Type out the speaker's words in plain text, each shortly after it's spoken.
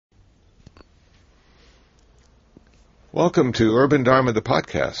Welcome to Urban Dharma, the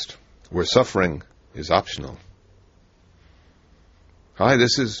podcast, where suffering is optional. Hi,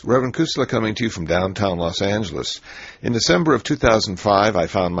 this is Reverend Kusala coming to you from downtown Los Angeles. In December of 2005, I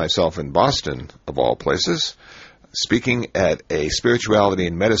found myself in Boston, of all places, speaking at a spirituality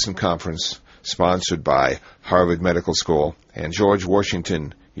and medicine conference sponsored by Harvard Medical School and George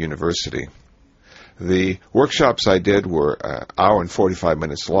Washington University. The workshops I did were an hour and 45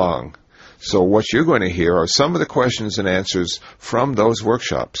 minutes long. So what you're going to hear are some of the questions and answers from those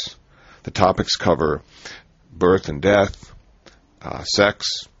workshops. The topics cover birth and death, sex,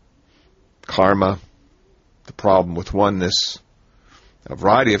 karma, the problem with oneness, a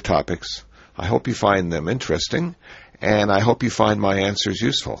variety of topics. I hope you find them interesting, and I hope you find my answers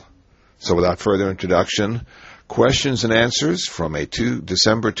useful. So without further introduction, questions and answers from a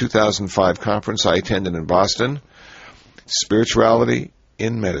December 2005 conference I attended in Boston, Spirituality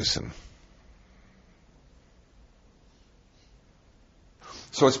in Medicine.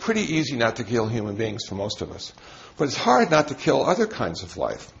 So it's pretty easy not to kill human beings for most of us. But it's hard not to kill other kinds of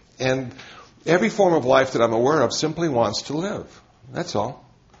life. And every form of life that I'm aware of simply wants to live. That's all.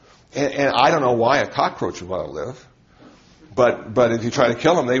 And I don't know why a cockroach would want to live. But if you try to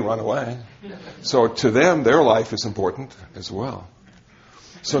kill them, they run away. So to them, their life is important as well.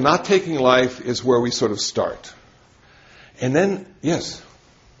 So not taking life is where we sort of start. And then, yes?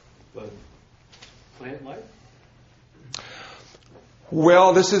 But plant life?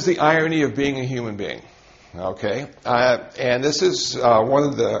 Well, this is the irony of being a human being, okay? And this is one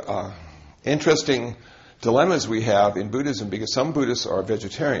of the interesting dilemmas we have in Buddhism, because some Buddhists are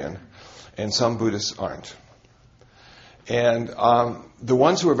vegetarian and some Buddhists aren't. And the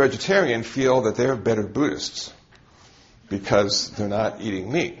ones who are vegetarian feel that they're better Buddhists because they're not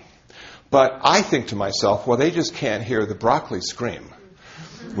eating meat. But I think to myself, well, they just can't hear the broccoli scream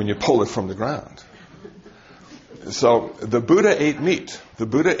when you pull it from the ground. So the Buddha ate meat. The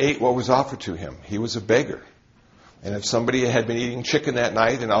Buddha ate what was offered to him. He was a beggar. And if somebody had been eating chicken that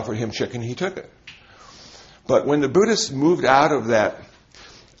night and offered him chicken, he took it. But when the Buddhists moved out of that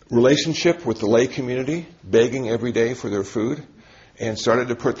relationship with the lay community, begging every day for their food, and started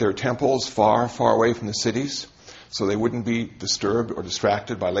to put their temples far, far away from the cities so they wouldn't be disturbed or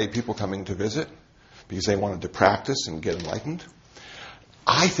distracted by lay people coming to visit because they wanted to practice and get enlightened,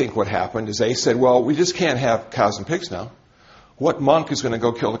 I think what happened is they said, well, we just can't have cows and pigs now. What monk is going to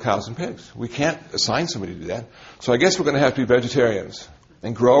go kill the cows and pigs? We can't assign somebody to do that. So I guess we're going to have to be vegetarians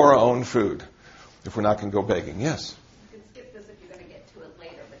and grow our own food if we're not going to go begging. Yes? You can skip this if you're going to get to it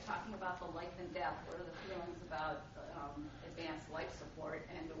later, but talking about the life and death, what are the feelings about advanced life support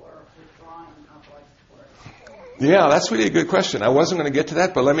and or withdrawing of life support? Yeah, that's really a good question. I wasn't going to get to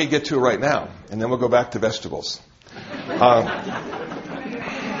that, but let me get to it right now, and then we'll go back to vegetables.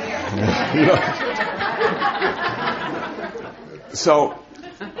 So,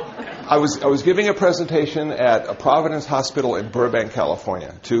 I was giving a presentation at a Providence Hospital in Burbank,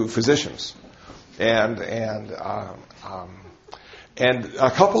 California, to physicians, and a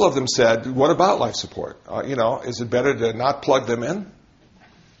couple of them said, "What about life support? Is it better to not plug them in?"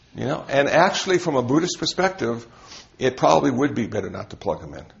 And actually, from a Buddhist perspective, it probably would be better not to plug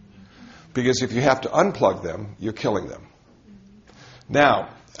them in, because if you have to unplug them, you're killing them. Now,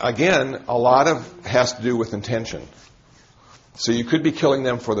 again, a lot of has to do with intention. So you could be killing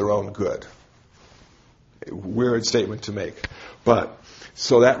them for their own good. Weird statement to make. But,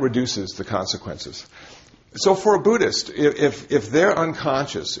 so that reduces the consequences. So for a Buddhist, if they're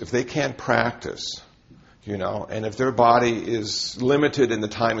unconscious, if they can't practice, and if their body is limited in the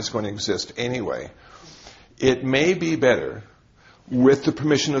time it's going to exist anyway, it may be better, with the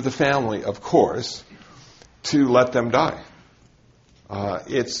permission of the family, of course, to let them die.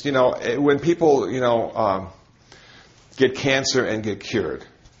 When people, get cancer and get cured,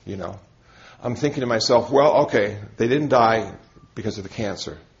 I'm thinking to myself, well, okay, they didn't die because of the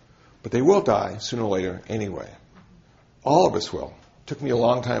cancer, but they will die sooner or later anyway. All of us will. It took me a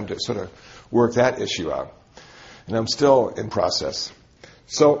long time to sort of work that issue out, and I'm still in process.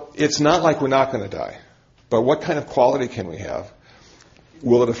 So it's not like we're not going to die, but what kind of quality can we have?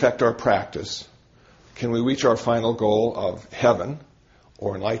 Will it affect our practice? Can we reach our final goal of heaven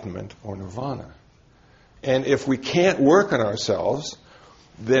or enlightenment or nirvana? And if we can't work on ourselves,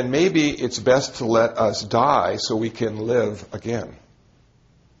 then maybe it's best to let us die so we can live again.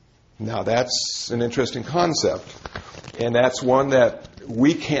 Now, that's an interesting concept, and that's one that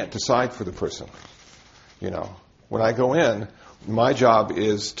we can't decide for the person. When I go in, my job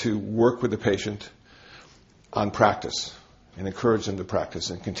is to work with the patient on practice and encourage them to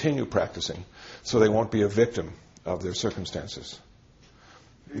practice and continue practicing so they won't be a victim of their circumstances.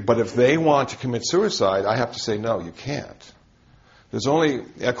 But if they want to commit suicide, I have to say, no, you can't. There's only,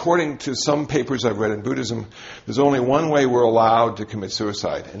 according to some papers I've read in Buddhism, there's only one way we're allowed to commit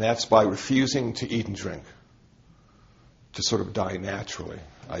suicide, and that's by refusing to eat and drink. To sort of die naturally,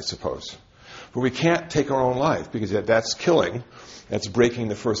 I suppose. But we can't take our own life, because that's killing, that's breaking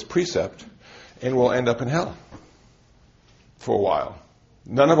the first precept, and we'll end up in hell for a while.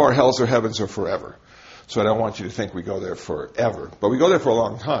 None of our hells or heavens are forever. So I don't want you to think we go there forever. But we go there for a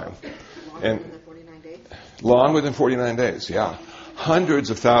long time. Longer than 49 days? Longer than 49 days, yeah. Hundreds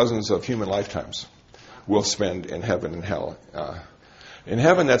of thousands of human lifetimes we'll spend in heaven and hell. In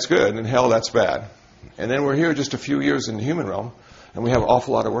heaven, that's good. In hell, that's bad. And then we're here just a few years in the human realm, and we have an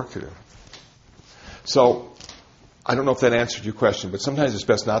awful lot of work to do. So I don't know if that answered your question, but sometimes it's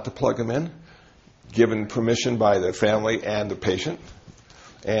best not to plug them in, given permission by the family and the patient.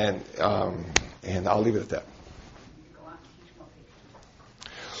 And I'll leave it at that. Go on, teach more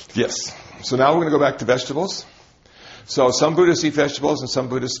patients. Yes. So now we're going to go back to vegetables. So some Buddhists eat vegetables and some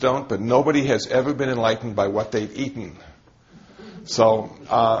Buddhists don't, but nobody has ever been enlightened by what they've eaten. So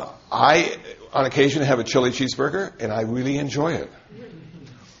I, on occasion, have a chili cheeseburger, and I really enjoy it.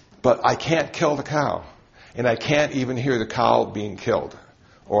 But I can't kill the cow, and I can't even hear the cow being killed,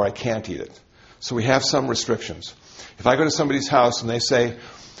 or I can't eat it. So we have some restrictions. If I go to somebody's house and they say,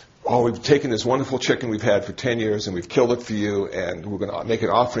 oh, we've taken this wonderful chicken we've had for 10 years and we've killed it for you and we're going to make an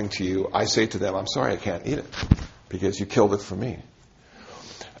offering to you, I say to them, I'm sorry, I can't eat it because you killed it for me.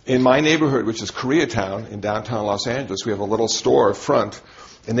 In my neighborhood, which is Koreatown in downtown Los Angeles, we have a little store front,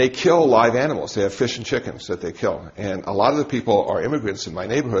 and they kill live animals. They have fish and chickens that they kill. And a lot of the people are immigrants in my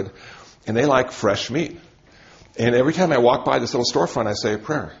neighborhood, and they like fresh meat. And every time I walk by this little storefront, I say a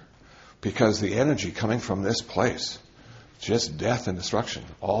prayer, because the energy coming from this place, just death and destruction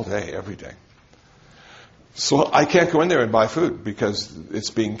all day, every day. So I can't go in there and buy food because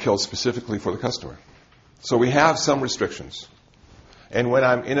it's being killed specifically for the customer. So we have some restrictions. And when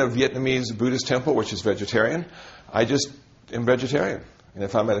I'm in a Vietnamese Buddhist temple, which is vegetarian, I just am vegetarian. And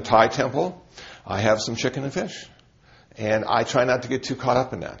if I'm at a Thai temple, I have some chicken and fish. And I try not to get too caught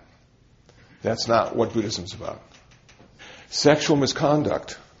up in that. That's not what Buddhism's about. Sexual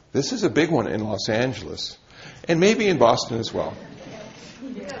misconduct. This is a big one in Los Angeles. And maybe in Boston as well.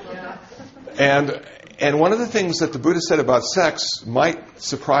 And one of the things that the Buddha said about sex might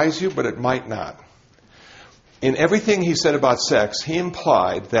surprise you, but it might not. In everything he said about sex, he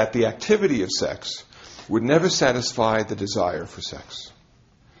implied that the activity of sex would never satisfy the desire for sex.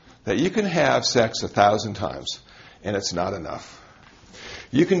 That you can have sex 1,000 times, and it's not enough.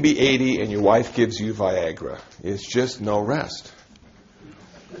 You can be 80 and your wife gives you Viagra. It's just no rest.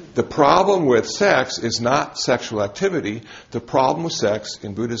 The problem with sex is not sexual activity. The problem with sex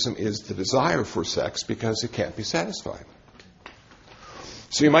in Buddhism is the desire for sex because it can't be satisfied.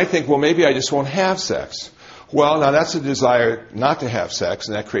 So you might think, well, maybe I just won't have sex. Well, now that's a desire not to have sex,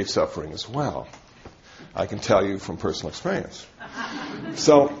 and that creates suffering as well. I can tell you from personal experience.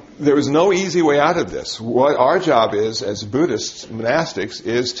 So there is no easy way out of this. What our job is as Buddhists, monastics,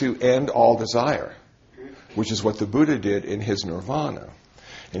 is to end all desire, which is what the Buddha did in his nirvana.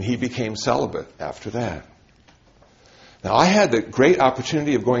 And he became celibate after that. Now, I had the great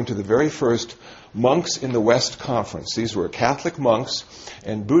opportunity of going to the very first Monks in the West conference. These were Catholic monks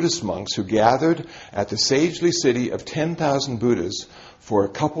and Buddhist monks who gathered at the sagely city of 10,000 Buddhas for a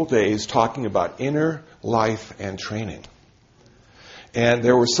couple days talking about inner life and training. And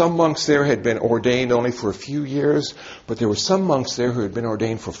there were some monks there who had been ordained only for a few years, but there were some monks there who had been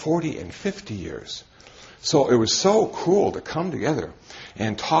ordained for 40 and 50 years. So it was so cool to come together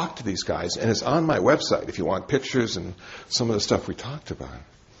and talk to these guys. And it's on my website if you want pictures and some of the stuff we talked about.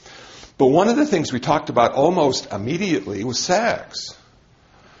 But one of the things we talked about almost immediately was sex.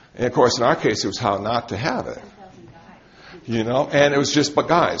 And of course, in our case, it was how not to have it. You know, and it was just but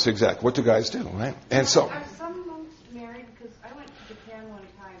guys, exactly. What do guys do, right? And so... Are some monks married? Because I went to Japan one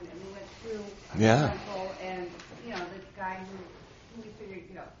time and we went through a Yeah. temple and, you know, the guy who we figured,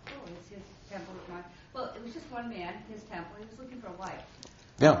 you know, oh, it's his temple, it's mine. Well, it was just one man, his temple. He was looking for a wife.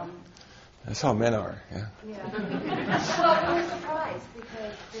 Yeah. That's how men are, yeah. Yeah. Well, I was surprised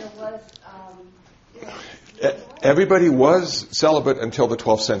because there was, you know... Everybody was celibate until the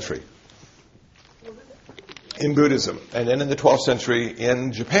 12th century in Buddhism. And then in the 12th century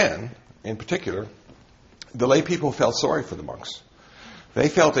in Japan, in particular, the lay people felt sorry for the monks. They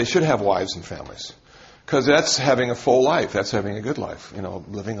felt they should have wives and families. Because that's having a full life. That's having a good life. You know,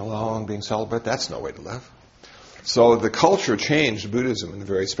 living alone, being celibate, that's no way to live. So the culture changed Buddhism in a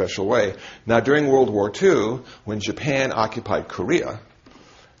very special way. Now, during World War II, when Japan occupied Korea,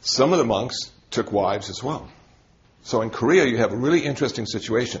 some of the monks took wives as well. So in Korea, you have a really interesting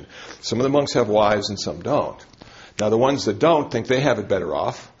situation. Some of the monks have wives and some don't. Now, the ones that don't think they have it better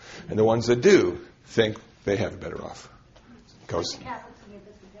off, and the ones that do think they have it better off. Goes, Catholics and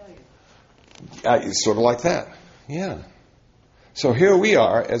Episcopalians. it's sort of like that. Yeah. So here we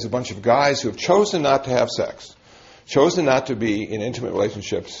are as a bunch of guys who have chosen not to have sex, chosen not to be in intimate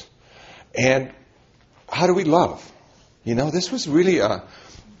relationships. And how do we love? You know, this was really a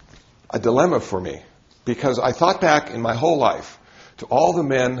dilemma for me, because I thought back in my whole life to all the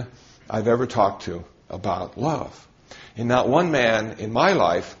men I've ever talked to about love. And not one man in my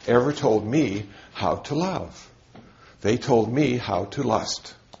life ever told me how to love. They told me how to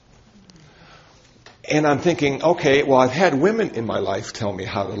lust. And I'm thinking, okay, well, I've had women in my life tell me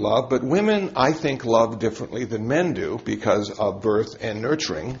how to love, but women, I think, love differently than men do because of birth and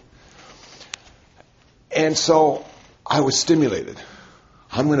nurturing. And so I was stimulated.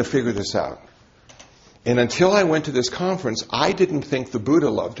 I'm going to figure this out. And until I went to this conference, I didn't think the Buddha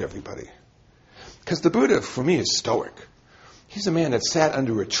loved everybody. Because the Buddha, for me, is stoic. He's a man that sat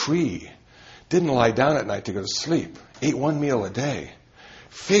under a tree, didn't lie down at night to go to sleep, ate one meal a day,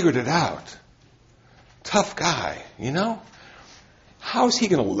 figured it out. Tough guy, you know? How's he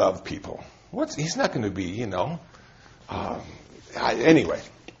going to love people? He's not going to be, anyway,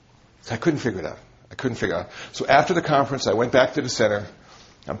 I couldn't figure it out. So after the conference, I went back to the center.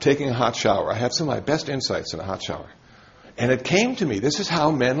 I'm taking a hot shower. I have some of my best insights in a hot shower. And it came to me, this is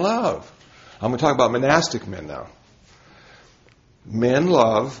how men love. I'm going to talk about monastic men now. Men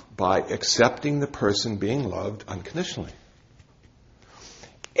love by accepting the person being loved unconditionally.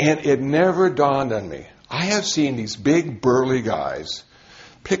 And it never dawned on me. I have seen these big, burly guys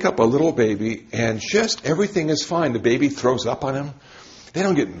pick up a little baby and just everything is fine. The baby throws up on him. They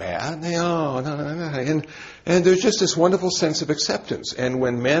don't get mad. And there's just this wonderful sense of acceptance. And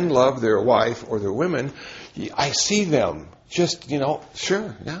when men love their wife or their women, I see them just,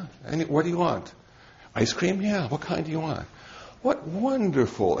 sure, yeah. And what do you want? Ice cream? Yeah. What kind do you want? What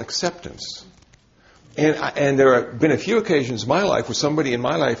wonderful acceptance. And there have been a few occasions in my life where somebody in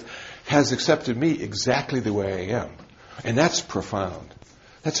my life has accepted me exactly the way I am. And that's profound.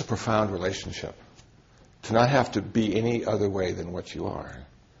 That's a profound relationship. To not have to be any other way than what you are.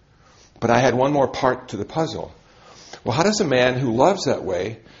 But I had one more part to the puzzle. Well, how does a man who loves that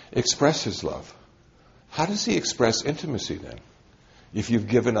way express his love? How does he express intimacy then? If you've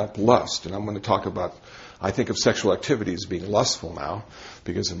given up lust, and I'm going to talk about, I think of sexual activity as being lustful now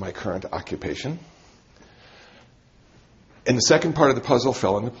because of my current occupation. And the second part of the puzzle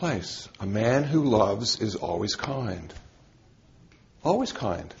fell into place. A man who loves is always kind. Always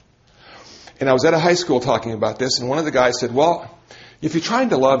kind. And I was at a high school talking about this, and one of the guys said, well, if you're trying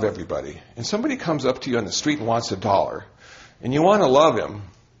to love everybody, and somebody comes up to you on the street and wants $1, and you want to love him,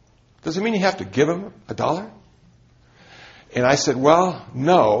 does it mean you have to give him $1? And I said, well,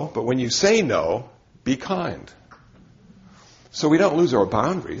 no, but when you say no, be kind. So we don't lose our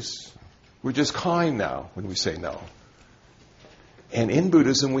boundaries. We're just kind now when we say no. And in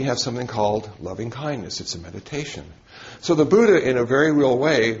Buddhism, we have something called loving kindness. It's a meditation. So the Buddha, in a very real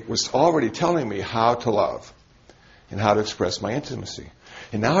way, was already telling me how to love and how to express my intimacy.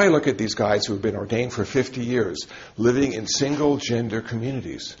 And now I look at these guys who have been ordained for 50 years, living in single-gender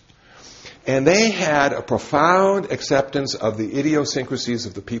communities. And they had a profound acceptance of the idiosyncrasies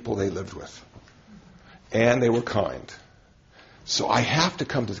of the people they lived with. And they were kind. So I have to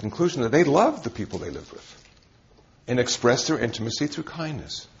come to the conclusion that they loved the people they lived with and expressed their intimacy through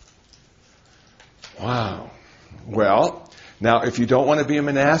kindness. Wow. Well, now if you don't want to be a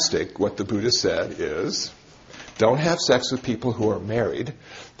monastic, what the Buddha said is, don't have sex with people who are married.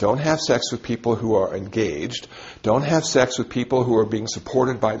 Don't have sex with people who are engaged. Don't have sex with people who are being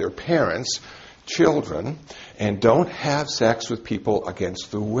supported by their parents, children. And don't have sex with people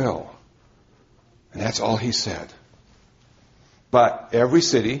against the will. And that's all he said. But every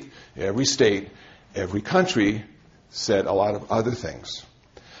city, every state, every country said a lot of other things.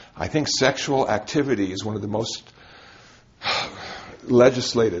 I think sexual activity is one of the most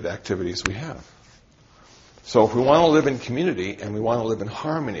legislated activities we have. So if we want to live in community and we want to live in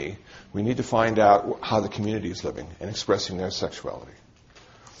harmony, we need to find out how the community is living and expressing their sexuality.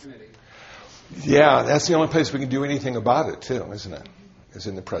 Yeah, that's the only place we can do anything about it too, isn't it? Is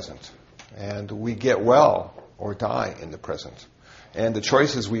in the present. And we get well or die in the present. And the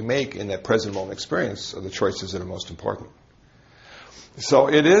choices we make in that present moment experience are the choices that are most important. So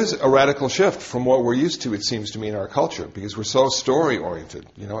it is a radical shift from what we're used to, it seems to me, in our culture, because we're so story-oriented.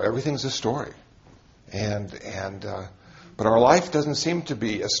 Everything's a story. But our life doesn't seem to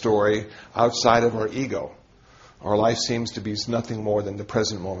be a story outside of our ego. Our life seems to be nothing more than the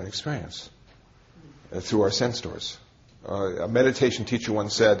present moment experience. through our sense doors. A meditation teacher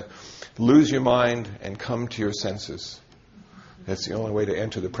once said, lose your mind and come to your senses. That's the only way to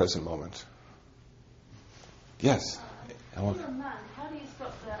enter the present moment. Yes? Being a monk, how do you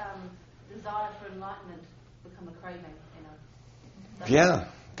stop the desire for enlightenment become a craving? Yeah,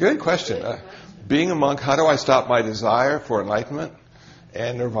 good question. Being a monk, how do I stop my desire for enlightenment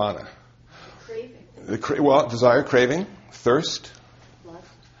and nirvana? Craving. Desire, craving, thirst, Lust.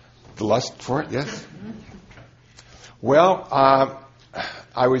 the lust for it, yes. Well,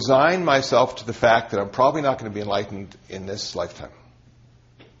 I resign myself to the fact that I'm probably not going to be enlightened in this lifetime.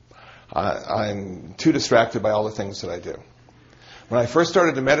 I'm too distracted by all the things that I do. When I first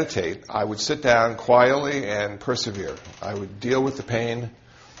started to meditate, I would sit down quietly and persevere. I would deal with the pain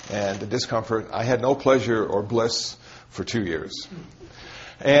and the discomfort. I had no pleasure or bliss for 2 years.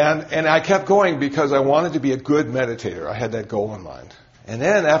 And I kept going because I wanted to be a good meditator. I had that goal in mind. And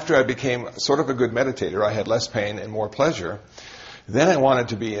then after I became sort of a good meditator, I had less pain and more pleasure. Then I wanted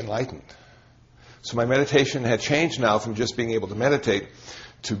to be enlightened. So my meditation had changed now from just being able to meditate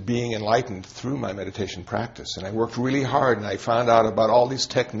to being enlightened through my meditation practice. And I worked really hard, and I found out about all these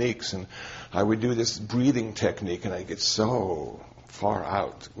techniques, and I would do this breathing technique, and I'd get so far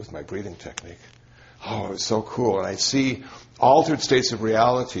out with my breathing technique. Oh, it was so cool. And I'd see altered states of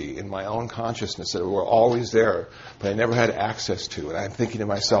reality in my own consciousness that were always there, but I never had access to. And I'm thinking to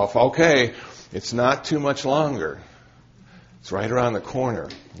myself, okay, it's not too much longer. It's right around the corner,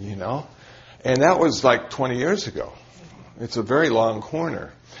 you know? And that was like 20 years ago. It's a very long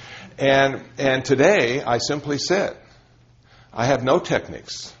corner. And today, I simply sit. I have no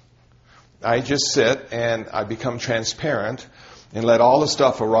techniques. I just sit and I become transparent and let all the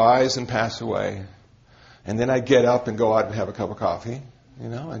stuff arise and pass away. And then I get up and go out and have a cup of coffee, you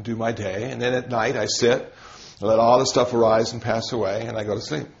know, and do my day. And then at night, I sit, let all the stuff arise and pass away, and I go to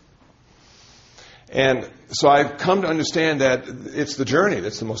sleep. And so I've come to understand that it's the journey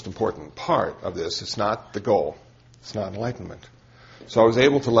that's the most important part of this. It's not the goal. It's not enlightenment. So I was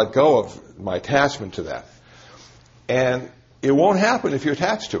able to let go of my attachment to that. And it won't happen if you're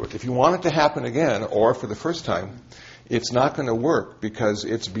attached to it. If you want it to happen again, or for the first time, it's not going to work because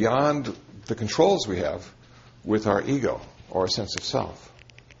it's beyond the controls we have with our ego or a sense of self.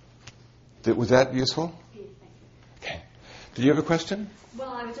 Was that useful? Yeah, thank you. Okay. Do you have a question? Well,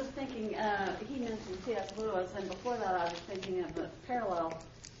 I was just thinking, he mentioned C.S. Lewis, and before that I was thinking of a parallel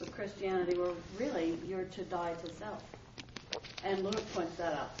with Christianity where really you're to die to self. And Lewis points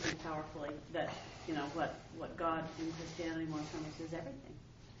that out pretty powerfully, that, you know, what God in Christianity wants from us is everything.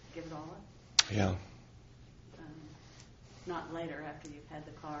 Give it all up. Yeah. Not later after you've had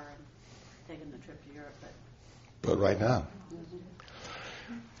the car and taken the trip to Europe, But right now.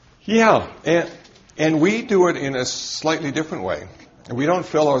 Yeah. And we do it in a slightly different way. We don't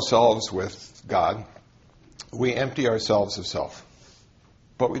fill ourselves with God. We empty ourselves of self.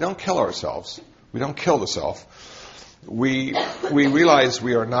 But we don't kill ourselves. We don't kill the self. We realize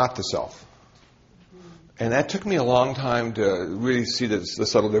we are not the self. And that took me a long time to really see the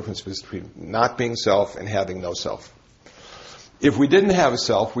subtle difference between not being self and having no self. If we didn't have a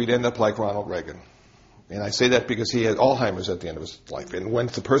self, we'd end up like Ronald Reagan. And I say that because he had Alzheimer's at the end of his life. And when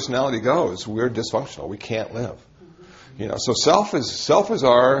the personality goes, we're dysfunctional. We can't live. You know, so self is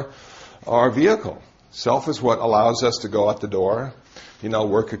our vehicle. Self is what allows us to go out the door, you know,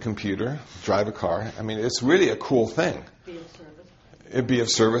 work a computer, drive a car. I mean, it's really a cool thing. be of service. It'd be of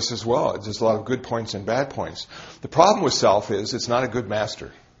service as well. There's a lot of good points and bad points. The problem with self is it's not a good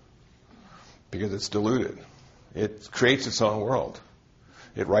master because it's deluded. It creates its own world.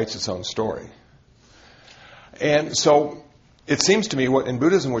 It writes its own story. And so it seems to me what in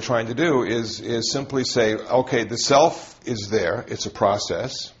Buddhism we're trying to do is simply say, okay, the self is there. It's a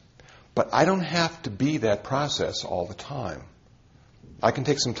process. But I don't have to be that process all the time. I can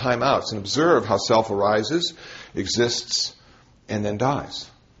take some time out and observe how self arises, exists, and then dies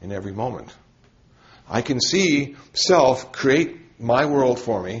in every moment. I can see self create my world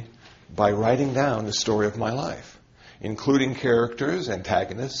for me by writing down the story of my life, including characters,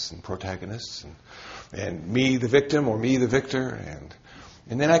 antagonists and protagonists, and me the victim or me the victor.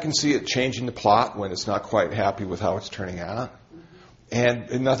 And then I can see it changing the plot when it's not quite happy with how it's turning out.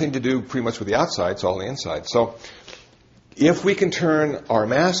 And nothing to do pretty much with the outside, it's all the inside. So if we can turn our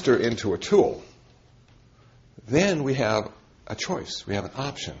master into a tool, then we have a choice. We have an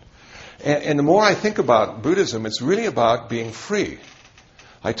option. And the more I think about Buddhism, it's really about being free.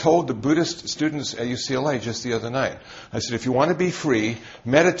 I told the Buddhist students at UCLA just the other night, I said, if you want to be free,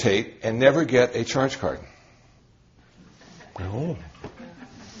 meditate and never get a charge card. Oh.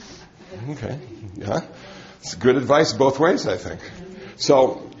 Okay. Yeah. It's good advice both ways, I think.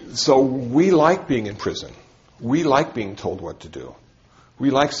 So So we like being in prison. We like being told what to do. We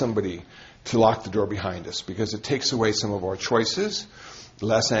like somebody to lock the door behind us because it takes away some of our choices,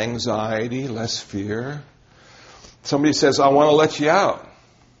 less anxiety, less fear. Somebody says, I want to let you out.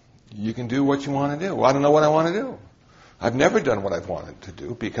 You can do what you want to do. Well, I don't know what I want to do. I've never done what I've wanted to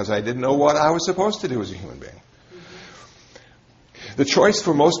do because I didn't know what I was supposed to do as a human being. The choice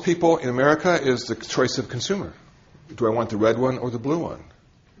for most people in America is the choice of consumer. Do I want the red one or the blue one?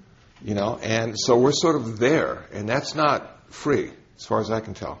 You know, and so we're sort of there, and that's not free, as far as I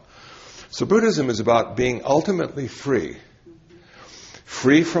can tell. So Buddhism is about being ultimately free.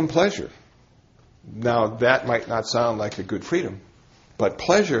 Free from pleasure. Now, that might not sound like a good freedom, but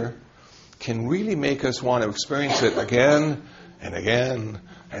pleasure can really make us want to experience it again and again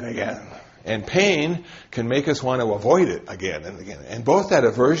and again. And pain can make us want to avoid it again and again. And both that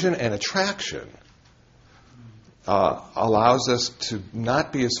aversion and attraction allows us to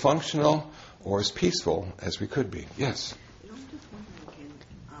not be as functional or as peaceful as we could be. Yes? I'm just wondering,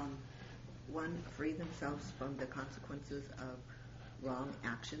 can one free themselves from the consequences of wrong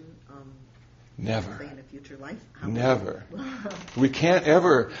action? Never. Say in a future life? Never. We can't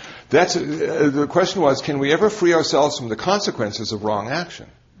ever. The question was, can we ever free ourselves from the consequences of wrong action?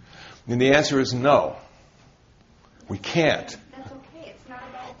 And the answer is no. We can't. That's okay. It's not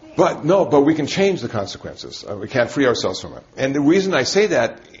about being. But we can change the consequences. We can't free ourselves from it. And the reason I say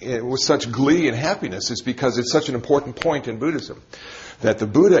that with such glee and happiness is because it's such an important point in Buddhism. That the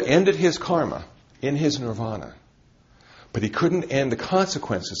Buddha ended his karma in his nirvana. But he couldn't end the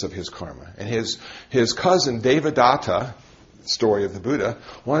consequences of his karma. And his cousin, Devadatta, story of the Buddha,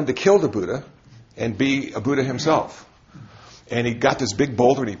 wanted to kill the Buddha and be a Buddha himself. And he got this big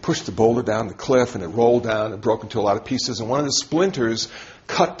boulder and he pushed the boulder down the cliff and it rolled down and broke into a lot of pieces. And one of the splinters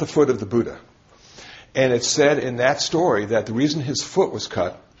cut the foot of the Buddha. And it's said in that story that the reason his foot was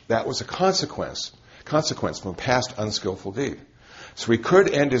cut, that was a consequence from a past unskillful deed. So he could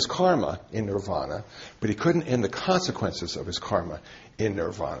end his karma in nirvana, but he couldn't end the consequences of his karma in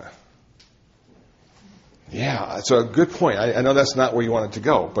nirvana. Yeah, it's a good point. I know that's not where you wanted to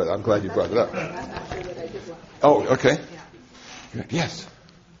go, but I'm glad you brought it up. Oh, okay. Yes.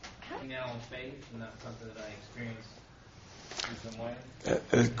 Now in faith, and that's something that I experienced in some way.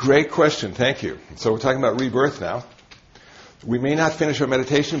 Great question. Thank you. So we're talking about rebirth now. We may not finish our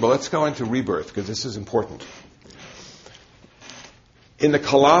meditation, but let's go into rebirth because this is important. In the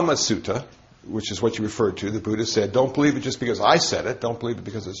Kalama Sutta, which is what you referred to, the Buddha said, don't believe it just because I said it. Don't believe it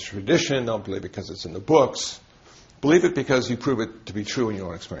because it's tradition. Don't believe it because it's in the books. Believe it because you prove it to be true in your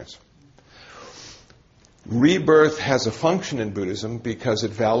own experience. Rebirth has a function in Buddhism because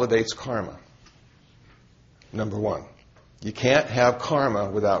it validates karma. Number one. You can't have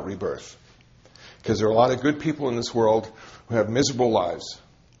karma without rebirth. Because there are a lot of good people in this world who have miserable lives.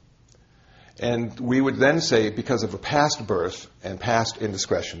 And we would then say, because of a past birth and past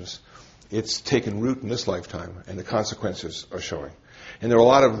indiscretions, it's taken root in this lifetime, and the consequences are showing. And there are a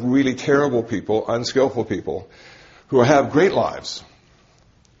lot of really terrible people, unskillful people, who have great lives.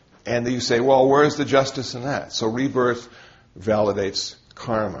 And you say, well, where's the justice in that? So rebirth validates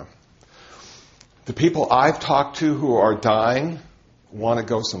karma. The people I've talked to who are dying want to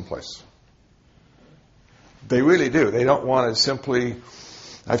go someplace. They really do. They don't want to simply...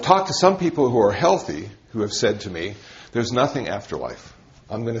 I've talked to some people who are healthy who have said to me, there's nothing after life.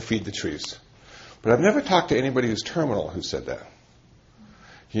 I'm going to feed the trees. But I've never talked to anybody who's terminal who said that.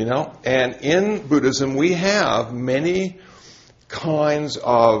 You know? And in Buddhism, we have many kinds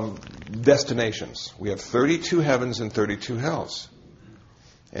of destinations. We have 32 heavens and 32 hells.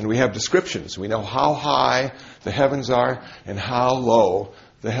 And we have descriptions. We know how high the heavens are and how low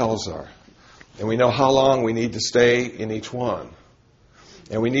the hells are. And we know how long we need to stay in each one.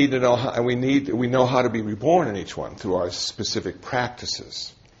 And we need to know how, and we know how to be reborn in each one through our specific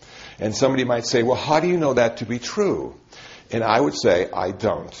practices. And somebody might say, well, how do you know that to be true? And I would say, I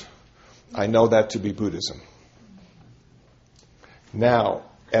don't. I know that to be Buddhism. Now,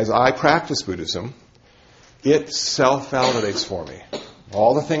 as I practice Buddhism, it self-validates for me.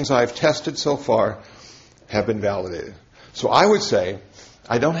 All the things I've tested so far have been validated. So I would say,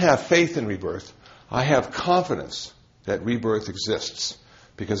 I don't have faith in rebirth. I have confidence that rebirth exists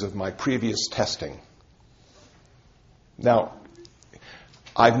because of my previous testing. Now,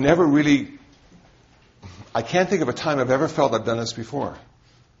 I can't think of a time I've ever felt I've done this before.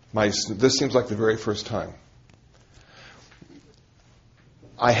 This seems like the very first time.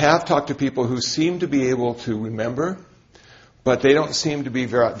 I have talked to people who seem to be able to remember, but they don't seem to be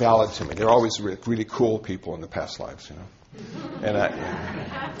very valid to me. They're always really cool people in the past lives, you know.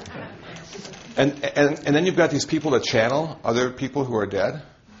 And then you've got these people that channel other people who are dead.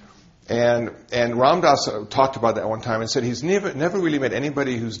 And Ram Dass talked about that one time and said he's never really met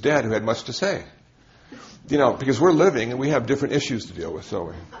anybody who's dead who had much to say. Because we're living and we have different issues to deal with, don't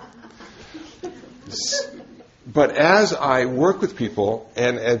we? But as I work with people,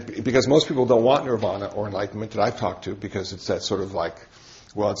 and because most people don't want nirvana or enlightenment that I've talked to, because it's that sort of like,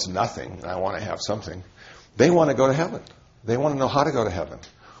 well, it's nothing, and I want to have something. They want to go to heaven. They want to know how to go to heaven.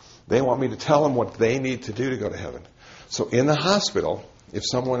 They want me to tell them what they need to do to go to heaven. So in the hospital, if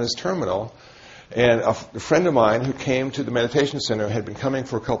someone is terminal, and a friend of mine who came to the meditation center had been coming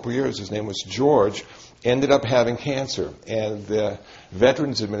for a couple of years, his name was George, ended up having cancer. And the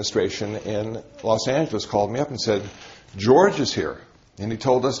Veterans Administration in Los Angeles called me up and said, George is here, and he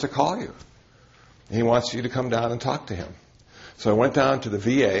told us to call you. And he wants you to come down and talk to him. So I went down to the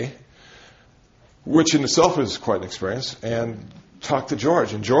VA, which in itself was quite an experience, and talked to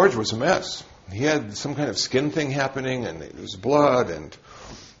George. And George was a mess. He had some kind of skin thing happening, and it was blood, and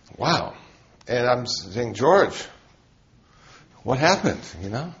wow. And I'm saying, George, what happened,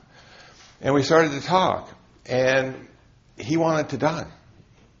 And we started to talk, and he wanted to die.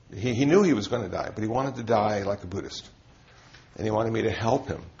 He knew he was going to die, but he wanted to die like a Buddhist. And he wanted me to help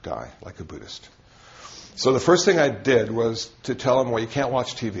him die like a Buddhist. So the first thing I did was to tell him, well, you can't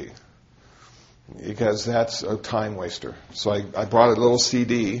watch TV, because that's a time waster. So I brought a little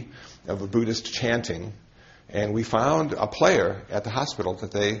CD of a Buddhist chanting, and we found a player at the hospital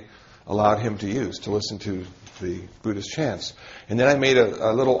that they allowed him to use to listen to the Buddhist chants. And then I made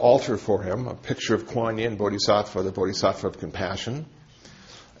a little altar for him, a picture of Kuan Yin Bodhisattva, the Bodhisattva of compassion.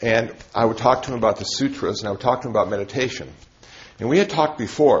 And I would talk to him about the sutras, and I would talk to him about meditation. And we had talked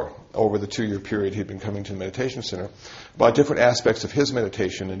before, over the 2-year period he'd been coming to the meditation center, about different aspects of his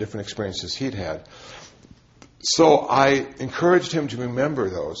meditation and different experiences he'd had. So I encouraged him to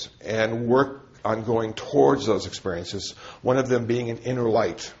remember those and work on going towards those experiences, one of them being an inner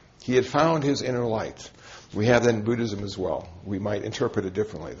light. He had found his inner light. We have that in Buddhism as well. We might interpret it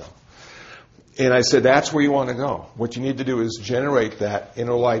differently, though. And I said, that's where you want to go. What you need to do is generate that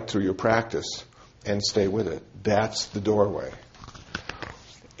inner light through your practice and stay with it. That's the doorway.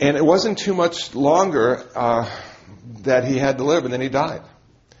 And it wasn't too much longer that he had to live, and then he died.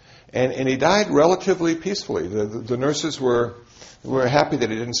 And he died relatively peacefully. The nurses were happy that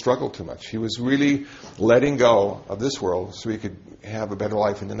he didn't struggle too much. He was really letting go of this world so he could have a better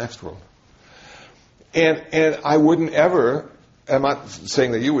life in the next world. And I wouldn't ever, I'm not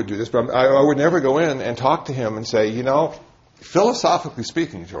saying that you would do this, but I would never go in and talk to him and say, philosophically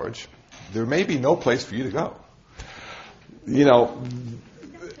speaking, George, there may be no place for you to go.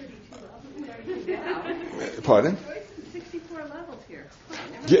 Pardon? 64 levels here.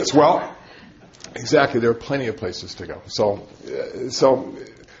 Yes, well, exactly. There are plenty of places to go. So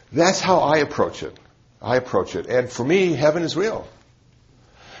that's how I approach it. And for me, heaven is real.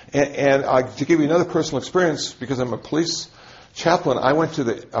 And to give you another personal experience, because I'm a police chaplain, I went to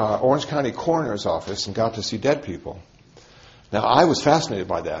the Orange County Coroner's office and got to see dead people. Now, I was fascinated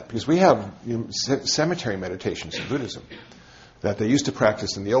by that, because we have cemetery meditations in Buddhism that they used to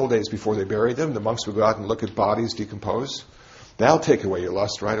practice in the old days before they buried them. The monks would go out and look at bodies decompose. That'll take away your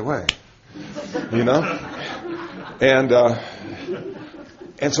lust right away. And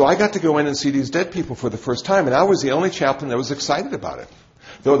so I got to go in and see these dead people for the first time, and I was the only chaplain that was excited about it.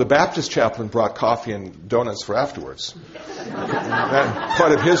 Though the Baptist chaplain brought coffee and donuts for afterwards. That's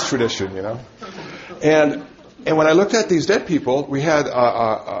part of his tradition, And when I looked at these dead people, we had,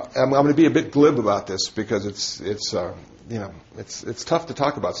 I'm going to be a bit glib about this because it's tough to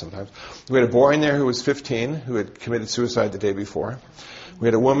talk about sometimes. We had a boy in there who was 15 who had committed suicide the day before. We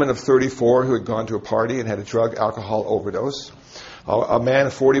had a woman of 34 who had gone to a party and had a drug alcohol overdose. A man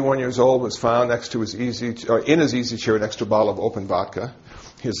of 41 years old was found in his easy chair next to a bottle of open vodka.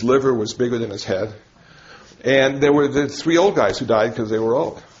 His liver was bigger than his head. And there were the 3 old guys who died because they were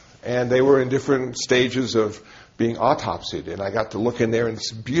old. And they were in different stages of being autopsied. And I got to look in there and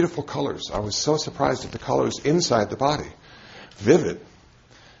see beautiful colors. I was so surprised at the colors inside the body. Vivid.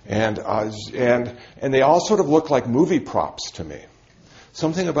 And they all sort of look like movie props to me.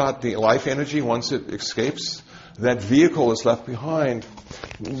 Something about the life energy, once it escapes, that vehicle is left behind,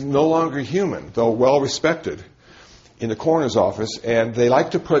 no longer human, though well respected, in the coroner's office, and they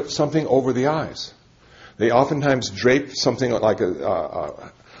like to put something over the eyes. They oftentimes drape something like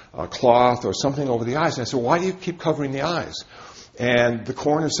a cloth or something over the eyes. And I said, why do you keep covering the eyes? And the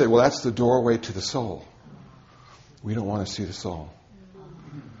coroner said, well, that's the doorway to the soul. We don't want to see the soul.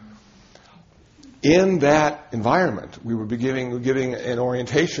 In that environment, we were giving an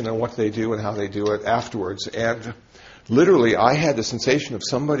orientation on what they do and how they do it afterwards. And literally, I had the sensation of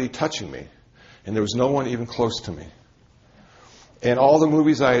somebody touching me, and there was no one even close to me. And all the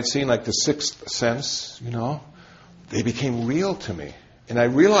movies I had seen, like The Sixth Sense, they became real to me. And I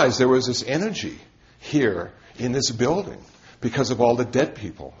realized there was this energy here in this building because of all the dead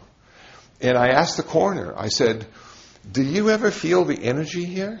people. And I asked the coroner, I said, do you ever feel the energy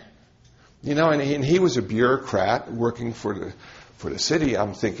here? And he was a bureaucrat working for the city.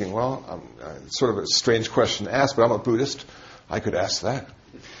 I'm thinking, well, sort of a strange question to ask, but I'm a Buddhist. I could ask that.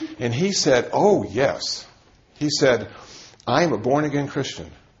 And he said, oh, yes. He said, I am a born-again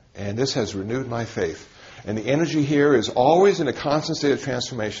Christian, and this has renewed my faith. And the energy here is always in a constant state of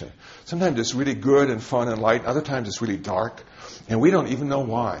transformation. Sometimes it's really good and fun and light. Other times it's really dark. And we don't even know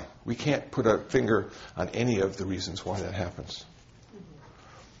why. We can't put a finger on any of the reasons why that happens.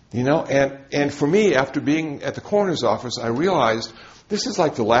 And for me, after being at the coroner's office, I realized this is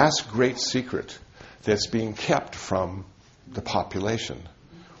like the last great secret that's being kept from the population.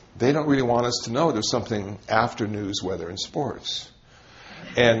 They don't really want us to know there's something after news, weather, and sports.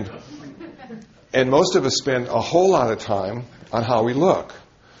 And most of us spend a whole lot of time on how we look.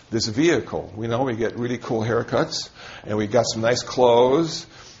 This vehicle, we get really cool haircuts, and we got some nice clothes,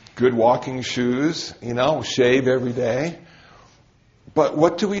 good walking shoes, shave every day. But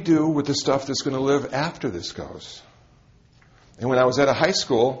what do we do with the stuff that's going to live after this goes? And when I was at a high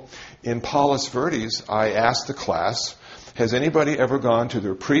school in Palos Verdes, I asked the class, has anybody ever gone to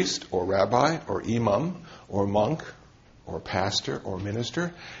their priest or rabbi or imam or monk or pastor or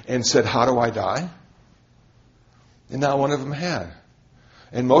minister and said, how do I die? And not one of them had.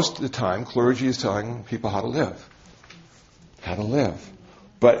 And most of the time, clergy is telling people how to live. How to live.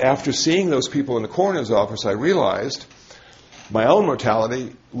 But after seeing those people in the coroner's office, I realized my own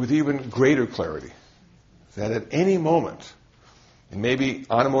mortality with even greater clarity. That at any moment, and maybe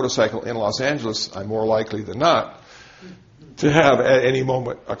on a motorcycle in Los Angeles, I'm more likely than not to have at any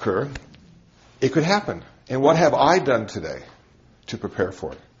moment occur, it could happen. And what have I done today to prepare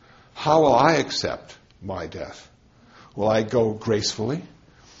for it? How will I accept my death? Will I go gracefully?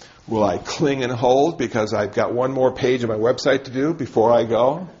 Will I cling and hold because I've got one more page of my website to do before I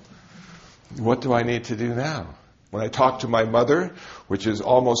go? What do I need to do now? When I talk to my mother, which is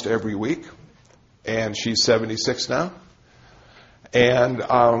almost every week, and she's 76 now, and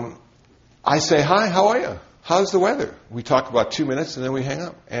I say, hi, how are you? How's the weather? We talk about 2 minutes and then we hang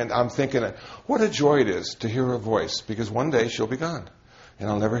up. And I'm thinking, what a joy it is to hear her voice, because one day she'll be gone and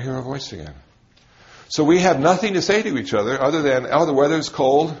I'll never hear her voice again. So we have nothing to say to each other other than, oh, the weather's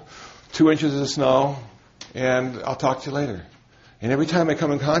cold, 2 inches of snow, and I'll talk to you later. And every time I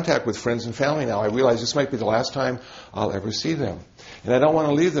come in contact with friends and family now, I realize this might be the last time I'll ever see them. And I don't want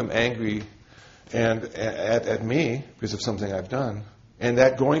to leave them angry and at me because of something I've done. And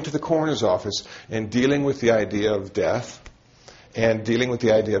that going to the coroner's office and dealing with the idea of death and dealing with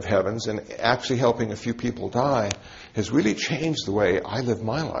the idea of heavens and actually helping a few people die has really changed the way I live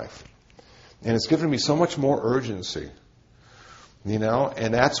my life. And it's given me so much more urgency.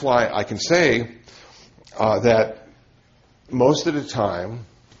 And that's why I can say that most of the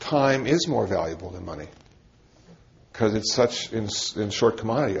time is more valuable than money. Because it's such in short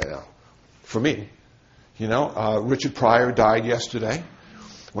commodity right now. For me. Richard Pryor died yesterday.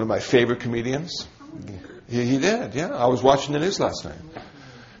 One of my favorite comedians. He did, yeah. I was watching the news last night.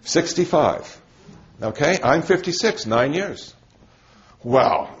 65. Okay? I'm 56, 9 years.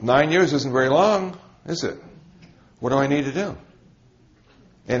 Well, 9 years isn't very long, is it? What do I need to do?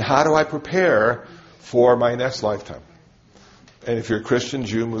 And how do I prepare for my next lifetime? And if you're a Christian,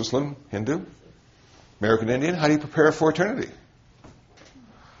 Jew, Muslim, Hindu, American Indian, how do you prepare for eternity?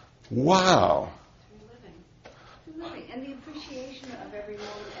 Wow. And the appreciation of every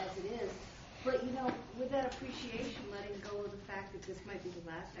moment as it is. But, with that appreciation, letting go of the fact that this might be the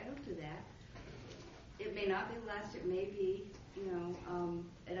last, I don't do that. It may not be the last, it may be,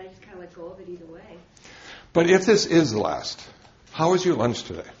 and I just kind of let go of it either way. But if this is the last, how was your lunch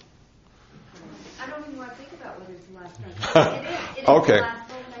today? I don't even want to think about whether it's the last time. It is Okay. the last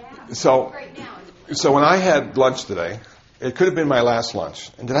moment I have. So, Right now. so when I had lunch today, it could have been my last lunch.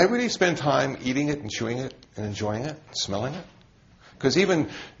 And did I really spend time eating it and chewing it and enjoying it, smelling it? Because even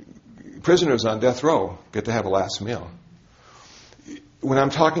prisoners on death row get to have a last meal. When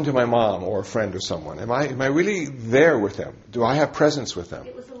I'm talking to my mom or a friend or someone, am I really there with them? Do I have presence with them?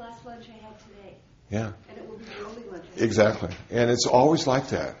 It was the last lunch I had today. Yeah, And it will be the only lunch I had. exactly. And it's always like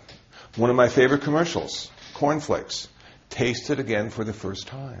that. One of my favorite commercials, cornflakes, taste it again for the first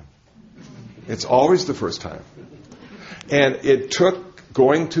time. It's always the first time. And it took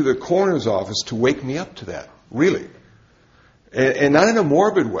going to the coroner's office to wake me up to that, really. And not in a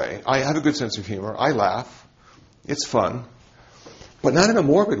morbid way. I have a good sense of humor. I laugh. It's fun. But not in a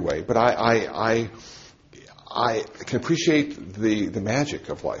morbid way. But I I can appreciate the magic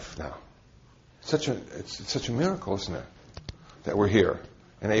of life now. It's such a miracle, isn't it, that we're here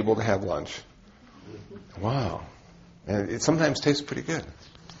and able to have lunch. Wow. And it sometimes tastes pretty good.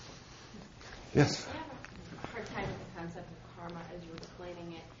 Yes? I have a hard time with the concept of karma as you're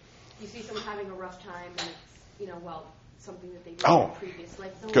explaining it. You see someone having a rough time, and it's, something that they did in a previous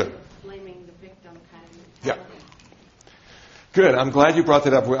life. Someone good. Blaming the victim kind of Yeah. mentality. Good. I'm glad you brought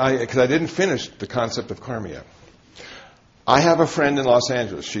that up because I didn't finish the concept of karma yet. I have a friend in Los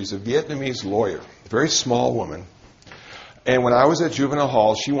Angeles. She's a Vietnamese lawyer, a very small woman. And when I was at juvenile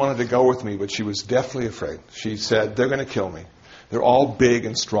hall, she wanted to go with me, but she was deathly afraid. She said, they're going to kill me. They're all big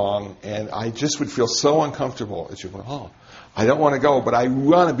and strong, and I just would feel so uncomfortable at juvenile hall. I don't want to go, but I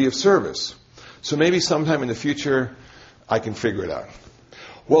want to be of service. So maybe sometime in the future, I can figure it out.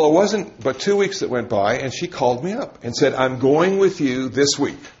 Well, it wasn't but 2 weeks that went by, and she called me up and said, I'm going with you this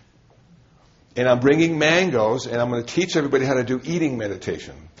week. And I'm bringing mangoes, and I'm going to teach everybody how to do eating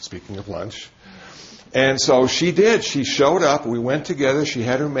meditation, speaking of lunch. And so she did. She showed up. We went together. She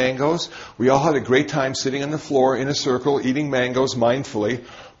had her mangoes. We all had a great time sitting on the floor in a circle, eating mangoes mindfully.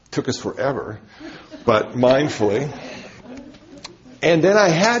 Took us forever, but mindfully. And then I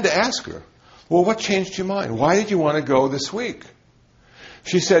had to ask her, well, what changed your mind? Why did you want to go this week?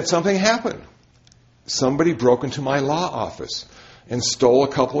 She said, something happened. Somebody broke into my law office and stole a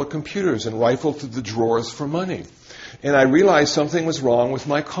couple of computers and rifled through the drawers for money. And I realized something was wrong with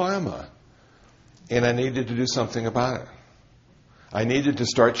my karma. And I needed to do something about it. I needed to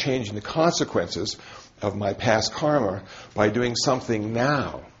start changing the consequences of my past karma by doing something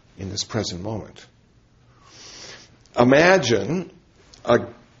now in this present moment. Imagine a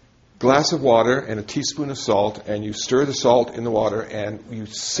glass of water and a teaspoon of salt, and you stir the salt in the water, and you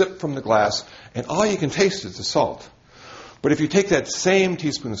sip from the glass, and all you can taste is the salt. But if you take that same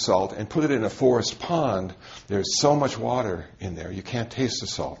teaspoon of salt and put it in a forest pond, there's so much water in there, you can't taste the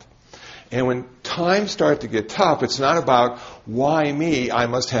salt. And when times start to get tough, it's not about why me, I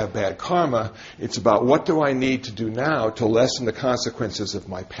must have bad karma. It's about what do I need to do now to lessen the consequences of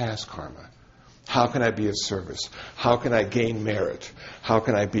my past karma. How can I be of service? How can I gain merit? How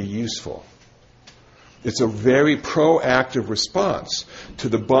can I be useful? It's a very proactive response to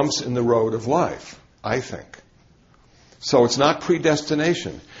the bumps in the road of life, I think. So it's not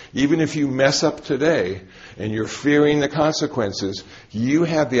predestination. Even if you mess up today and you're fearing the consequences, you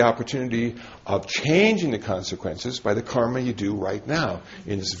have the opportunity of changing the consequences by the karma you do right now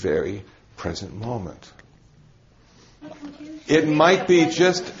in this very present moment. It might be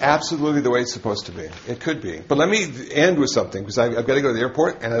just absolutely the way it's supposed to be. It could be. But let me end with something, because I've got to go to the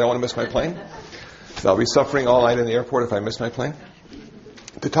airport and I don't want to miss my plane. So I'll be suffering all night in the airport if I miss my plane.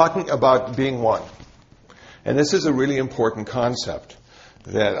 To talking about being one. And this is a really important concept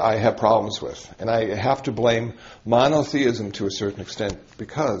that I have problems with. And I have to blame monotheism to a certain extent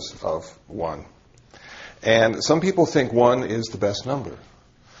because of one. And some people think one is the best number.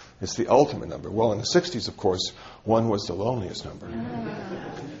 It's the ultimate number. Well, in the 60s, of course, one was the loneliest number.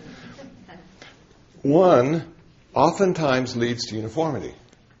 One oftentimes leads to uniformity.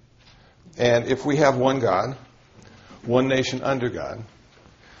 And if we have one God, one nation under God,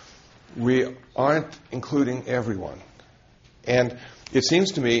 we aren't including everyone. And it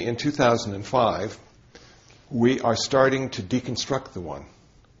seems to me in 2005, we are starting to deconstruct the one,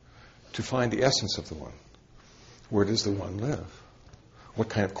 to find the essence of the one. Where does the one live? What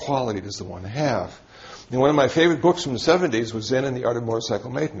kind of quality does the one have? And one of my favorite books from the 70s was Zen and the Art of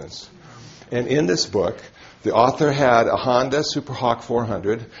Motorcycle Maintenance. And in this book, the author had a Honda Super Hawk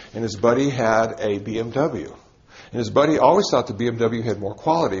 400, and his buddy had a BMW. And his buddy always thought the BMW had more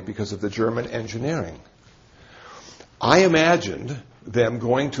quality because of the German engineering. I imagined them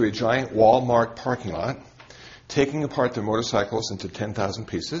going to a giant Walmart parking lot, taking apart their motorcycles into 10,000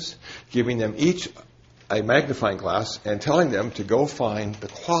 pieces, giving them each a magnifying glass, and telling them to go find the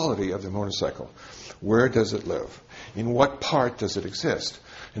quality of their motorcycle. Where does it live? In what part does it exist?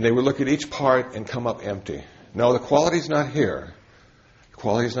 And they would look at each part and come up empty. No, the quality's not here. The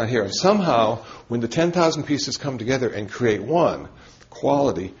quality's not here. And somehow, when the 10,000 pieces come together and create one,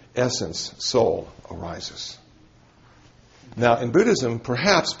 quality, essence, soul arises. Now, in Buddhism,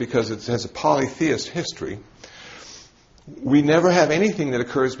 perhaps because it has a polytheist history, we never have anything that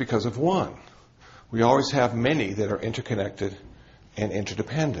occurs because of one. We always have many that are interconnected and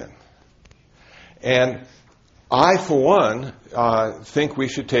interdependent. And I, for one, think we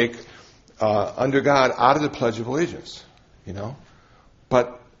should take under God out of the Pledge of Allegiance,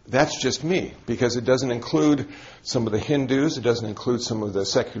 But that's just me, because it doesn't include some of the Hindus, it doesn't include some of the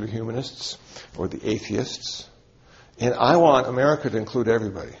secular humanists or the atheists. And I want America to include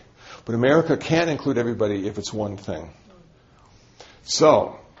everybody. But America can't include everybody if it's one thing.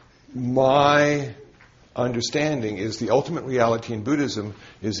 So, my understanding is the ultimate reality in Buddhism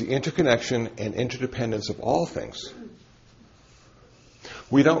is the interconnection and interdependence of all things.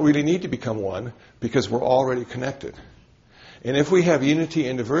 We don't really need to become one because we're already connected. And if we have unity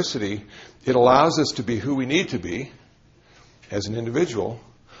and diversity, it allows us to be who we need to be as an individual,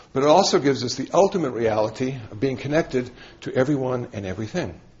 but it also gives us the ultimate reality of being connected to everyone and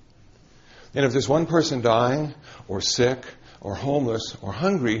everything. And if there's one person dying or sick or homeless or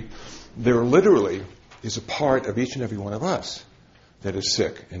hungry, there literally is a part of each and every one of us that is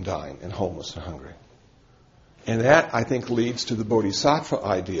sick and dying and homeless and hungry. And that, I think, leads to the bodhisattva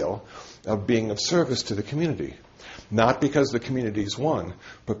ideal of being of service to the community. Not because the community is one,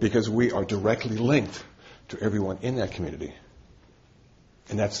 but because we are directly linked to everyone in that community.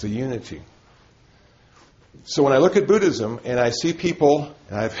 And that's the unity. So when I look at Buddhism and I see people,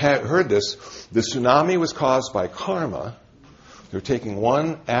 and I've heard this, the tsunami was caused by karma. They're taking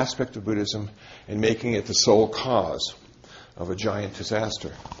one aspect of Buddhism and making it the sole cause of a giant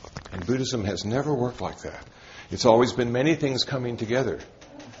disaster. And Buddhism has never worked like that. It's always been many things coming together,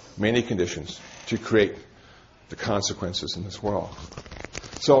 many conditions, to create the consequences in this world.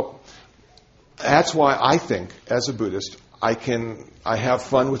 So that's why I think, as a Buddhist, I have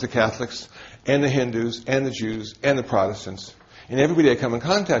fun with the Catholics and the Hindus and the Jews and the Protestants and everybody I come in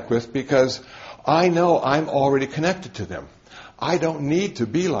contact with, because I know I'm already connected to them. I don't need to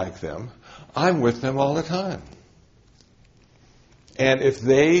be like them. I'm with them all the time. And if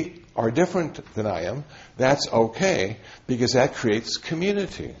they are different than I am, that's okay, because that creates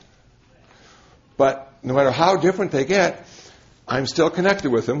community. But no matter how different they get, I'm still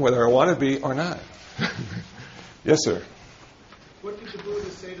connected with them, whether I want to be or not. Yes, sir. What did the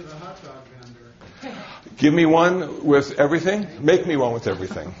Buddha say to the hot dog vendor? Give me one with everything. Make me one with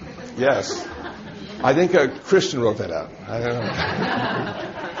everything. Yes. I think a Christian wrote that out. I don't know.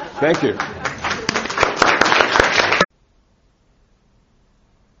 Thank you.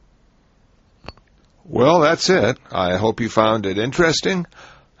 Well, that's it. I hope you found it interesting.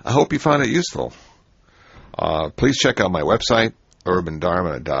 I hope you found it useful. Please check out my website,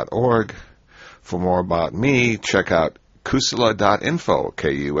 urbandharma.org. For more about me, check out kusala.info,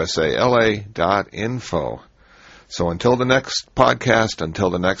 KUSALA.info. So until the next podcast, until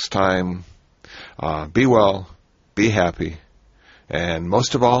the next time, be well, be happy, and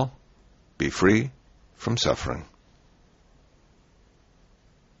most of all, be free from suffering.